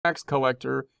tax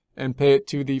collector and pay it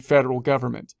to the federal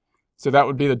government. So that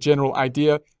would be the general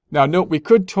idea. Now note, we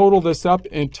could total this up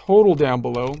in total down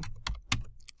below,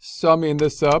 summing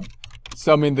this up,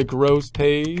 summing the gross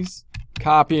pays,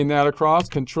 copying that across,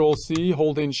 Control C,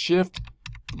 holding Shift,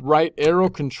 right arrow,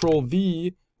 Control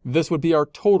V. This would be our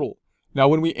total. Now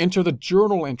when we enter the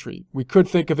journal entry, we could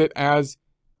think of it as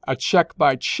a check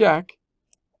by check,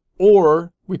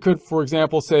 or we could, for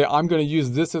example, say I'm going to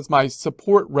use this as my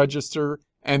support register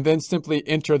and then simply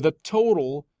enter the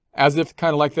total as if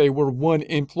kind of like they were one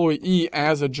employee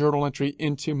as a journal entry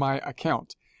into my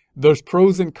account. There's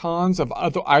pros and cons of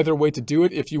either way to do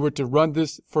it. If you were to run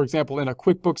this, for example, in a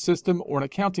QuickBooks system or an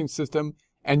accounting system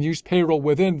and use payroll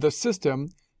within the system,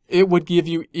 it would give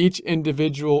you each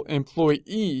individual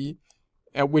employee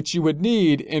at which you would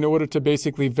need in order to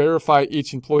basically verify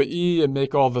each employee and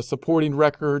make all the supporting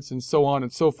records and so on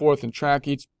and so forth, and track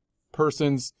each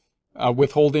person's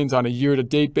withholdings on a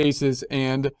year-to-date basis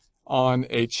and on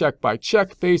a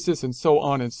check-by-check basis and so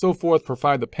on and so forth,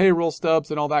 provide the payroll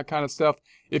stubs and all that kind of stuff.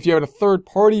 If you had a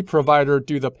third-party provider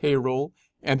do the payroll,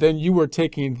 and then you were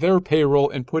taking their payroll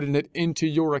and putting it into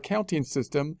your accounting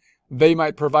system, they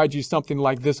might provide you something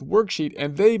like this worksheet,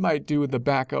 and they might do the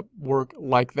backup work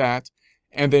like that.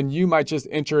 And then you might just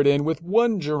enter it in with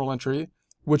one journal entry,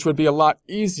 which would be a lot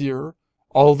easier,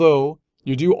 although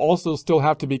you do also still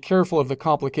have to be careful of the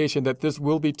complication that this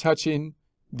will be touching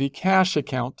the cash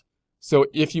account. So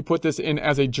if you put this in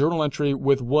as a journal entry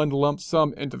with one lump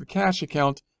sum into the cash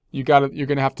account, you're going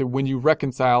to have to, when you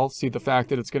reconcile, see the fact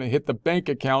that it's going to hit the bank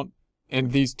account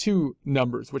and these two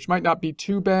numbers, which might not be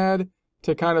too bad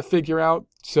to kind of figure out.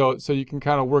 So you can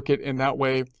kind of work it in that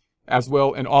way as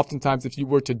well. And oftentimes, if you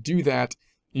were to do that,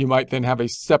 you might then have a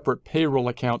separate payroll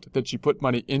account that you put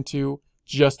money into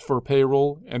just for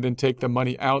payroll, and then take the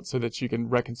money out so that you can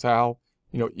reconcile,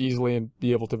 easily and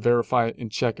be able to verify it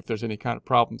and check if there's any kind of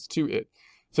problems to it.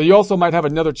 So you also might have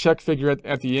another check figure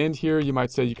at the end here. You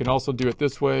might say you can also do it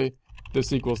this way.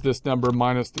 This equals this number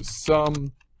minus the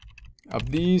sum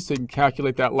of these. So you can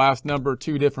calculate that last number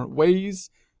two different ways.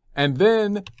 And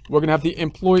then we're going to have the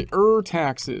employer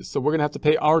taxes. So we're going to have to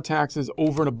pay our taxes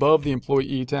over and above the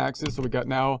employee taxes. So we got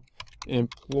now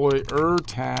employer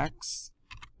tax.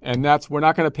 And we're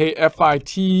not going to pay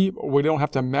FIT. We don't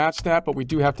have to match that, but we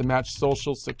do have to match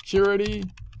Social Security.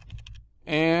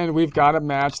 And we've got to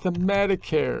match the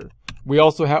Medicare. We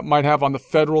also might have on the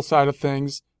federal side of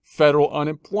things, federal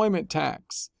unemployment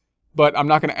tax. But I'm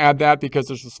not going to add that because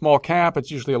there's a small cap.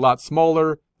 It's usually a lot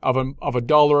smaller of a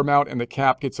dollar amount, and the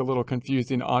cap gets a little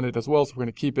confusing on it as well. So we're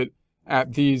going to keep it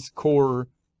at these core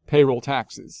payroll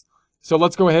taxes. So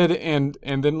let's go ahead and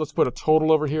then let's put a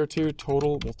total over here too.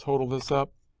 Total, we'll total this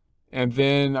up. And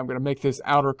then I'm going to make this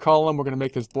outer column. We're going to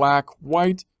make this black,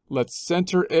 white. Let's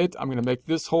center it. I'm going to make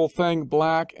this whole thing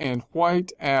black and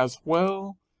white as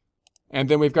well. And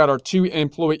then we've got our two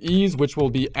employees, which will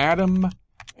be Adam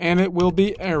and it will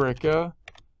be Erica.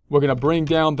 We're going to bring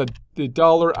down the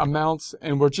dollar amounts,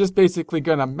 and we're just basically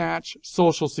going to match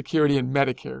Social Security and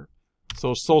Medicare.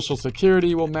 So Social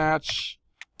Security will match,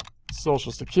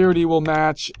 Social Security will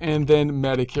match, and then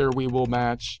Medicare we will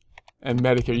match. And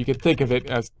Medicare, you could think of it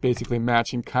as basically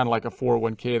matching kind of like a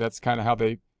 401k. That's kind of how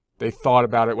they thought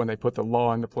about it when they put the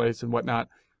law into place and whatnot.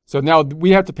 So now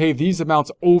we have to pay these amounts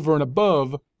over and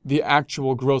above the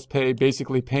actual gross pay,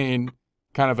 basically paying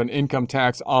kind of an income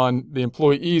tax on the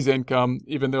employee's income,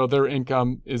 even though their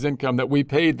income is income that we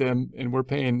paid them, and we're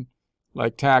paying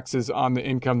like taxes on the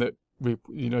income that we,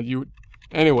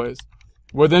 anyways.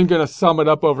 We're then going to sum it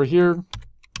up over here,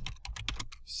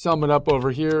 sum it up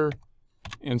over here,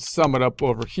 and sum it up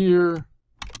over here.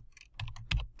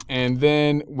 And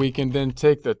then we can then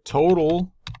take the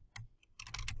total,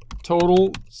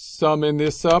 summing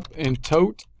this up in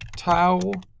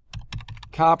total,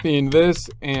 copying this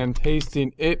and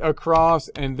pasting it across.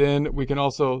 And then we can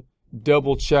also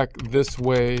double check this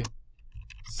way,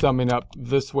 summing up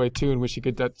this way too, and we should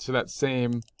get that to that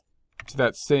same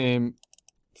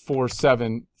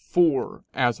 474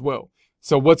 as well.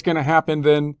 So what's going to happen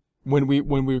then when we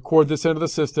record this into the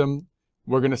system,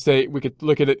 we're going to say, we could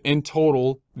look at it in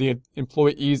total. The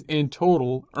employees in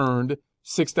total earned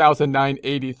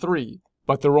 $6,983,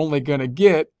 but they're only going to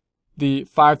get the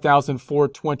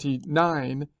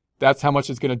 $5,429. That's how much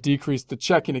it's going to decrease the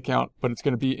checking account, but it's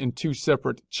going to be in two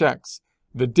separate checks.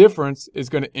 The difference is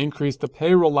going to increase the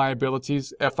payroll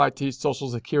liabilities, FIT, Social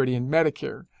Security, and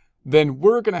Medicare. Then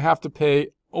we're going to have to pay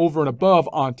over and above,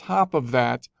 on top of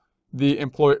that, the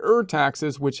employer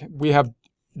taxes, which we have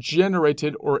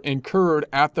generated or incurred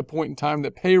at the point in time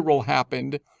that payroll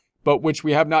happened, but which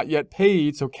we have not yet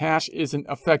paid, so cash isn't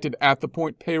affected at the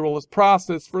point payroll is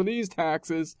processed for these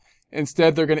taxes.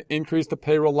 Instead, they're going to increase the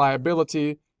payroll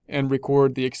liability and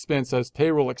record the expense as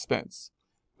payroll expense.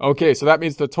 Okay, so that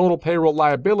means the total payroll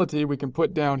liability we can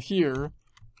put down here.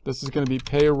 This is going to be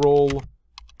payroll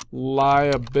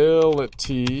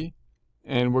liability,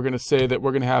 and we're going to say that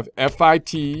we're going to have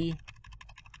FIT,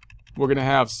 we're going to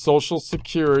have Social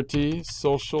Security,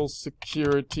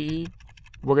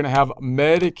 we're going to have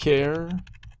Medicare,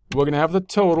 we're going to have the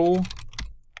total,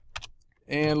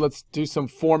 and let's do some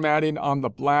formatting on the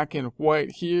black and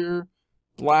white here.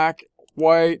 Black,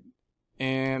 white,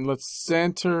 and let's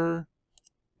center,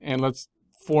 and let's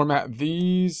format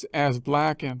these as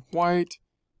black and white,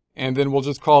 and then we'll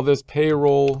just call this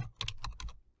payroll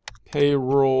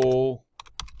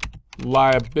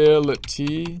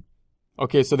liability.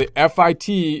 Okay, so the FIT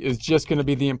is just going to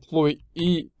be the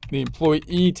employee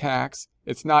tax.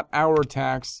 It's not our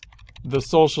tax. The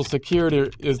Social Security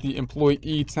is the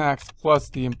employee tax plus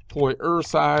the employer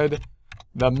side.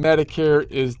 The Medicare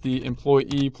is the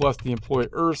employee plus the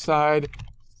employer side.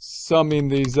 Summing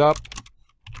these up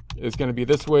is going to be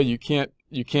this way. You can't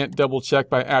double check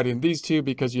by adding these two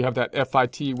because you have that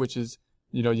FIT, which is,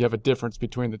 you have a difference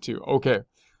between the two. Okay,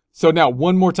 so now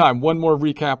one more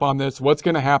recap on this. What's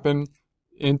going to happen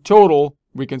in total?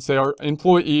 We can say our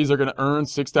employees are going to earn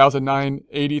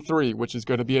 $6,983, which is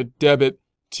going to be a debit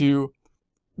to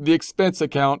the expense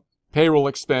account, payroll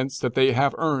expense that they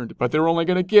have earned, but they're only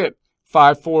going to get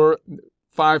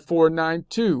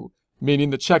 5492, meaning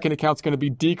the checking account's going to be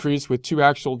decreased with two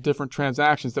actual different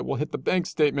transactions that will hit the bank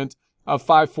statement of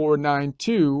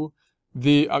 5492,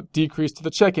 the decrease to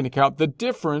the checking account. The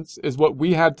difference is what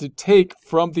we had to take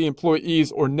from the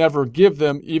employees or never give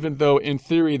them, even though in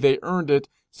theory they earned it,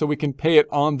 so we can pay it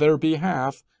on their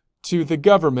behalf to the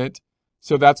government.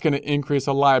 So that's going to increase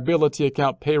a liability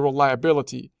account, payroll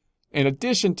liability. In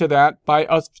addition to that, by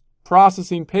us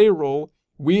processing payroll,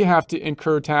 we have to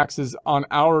incur taxes on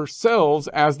ourselves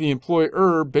as the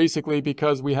employer, basically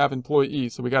because we have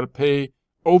employees. So we got to pay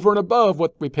over and above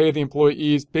what we pay the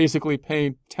employees, basically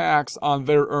paying tax on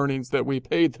their earnings that we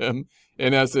paid them,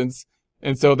 in essence.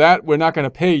 And so that we're not going to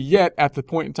pay yet at the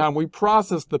point in time we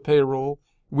process the payroll.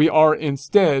 We are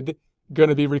instead going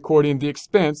to be recording the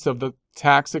expense of the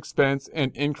tax expense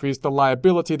and increase the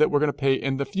liability that we're going to pay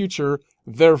in the future.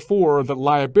 Therefore, the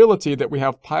liability that we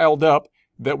have piled up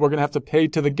that we're going to have to pay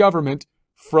to the government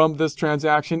from this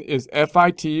transaction is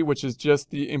FIT, which is just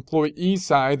the employee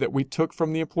side that we took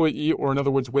from the employee, or in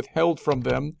other words, withheld from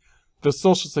them. The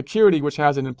Social Security, which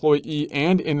has an employee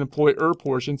and an employer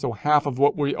portion, so half of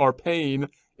what we are paying,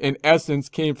 in essence,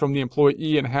 came from the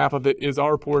employee and half of it is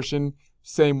our portion.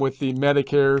 Same with the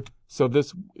Medicare. So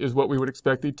this is what we would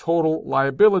expect the total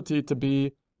liability to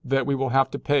be that we will have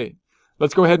to pay.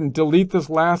 Let's go ahead and delete this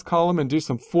last column and do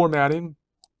some formatting.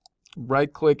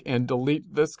 Right click and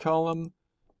delete this column.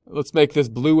 Let's make this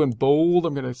blue and bold.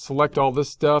 I'm going to select all this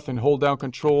stuff and hold down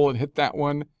Control and hit that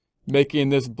one, making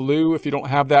this blue. If you don't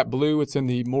have that blue, it's in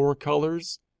the more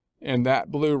colors, and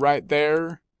that blue right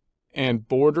there, and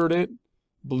bordered it.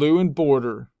 Blue and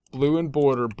border,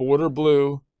 border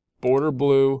blue, border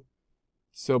blue.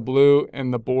 So blue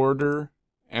and the border,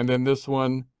 and then this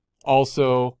one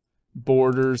also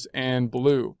borders and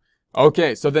blue.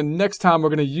 Okay, so then next time we're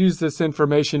going to use this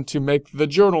information to make the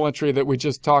journal entry that we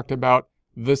just talked about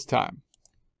this time.